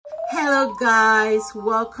Hello guys,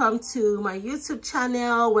 welcome to my YouTube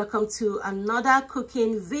channel. Welcome to another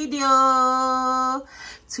cooking video.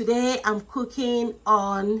 Today I'm cooking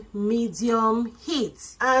on medium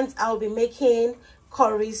heat and I'll be making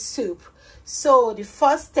curry soup. So the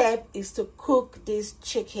first step is to cook this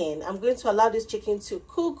chicken. I'm going to allow this chicken to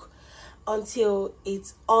cook until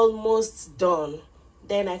it's almost done.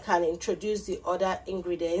 Then I can introduce the other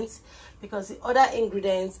ingredients, because the other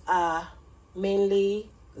ingredients are mainly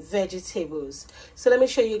vegetables. So let me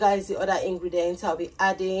show you guys the other ingredients I'll be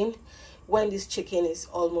adding when this chicken is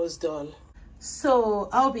almost done. So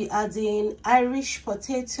I'll be adding Irish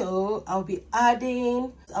potato, I'll be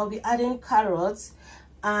adding carrots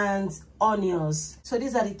and onions. So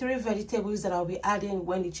these are the three vegetables that I'll be adding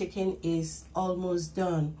when the chicken is almost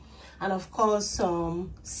done. And of course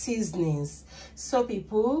some seasonings. So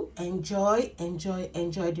people, enjoy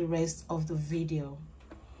the rest of the video.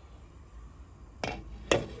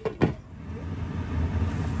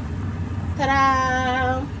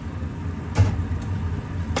 Ta-da!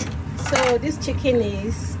 So this chicken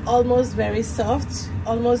is almost very soft,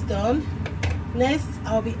 almost done. Next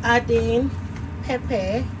I'll be adding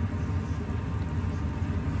pepper.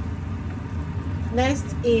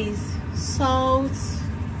 Next is salt.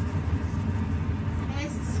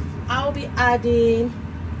 Next I'll be adding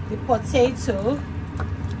the potato.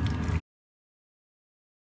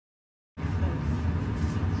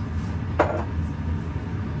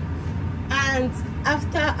 And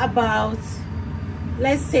after about,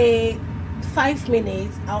 let's say 5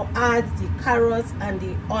 minutes, I'll add the carrots and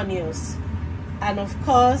the onions, and of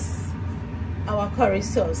course our curry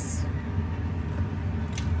sauce.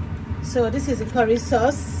 So this is the curry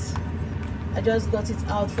sauce. I just got it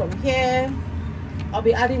out from here. I'll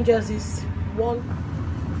be adding just this 1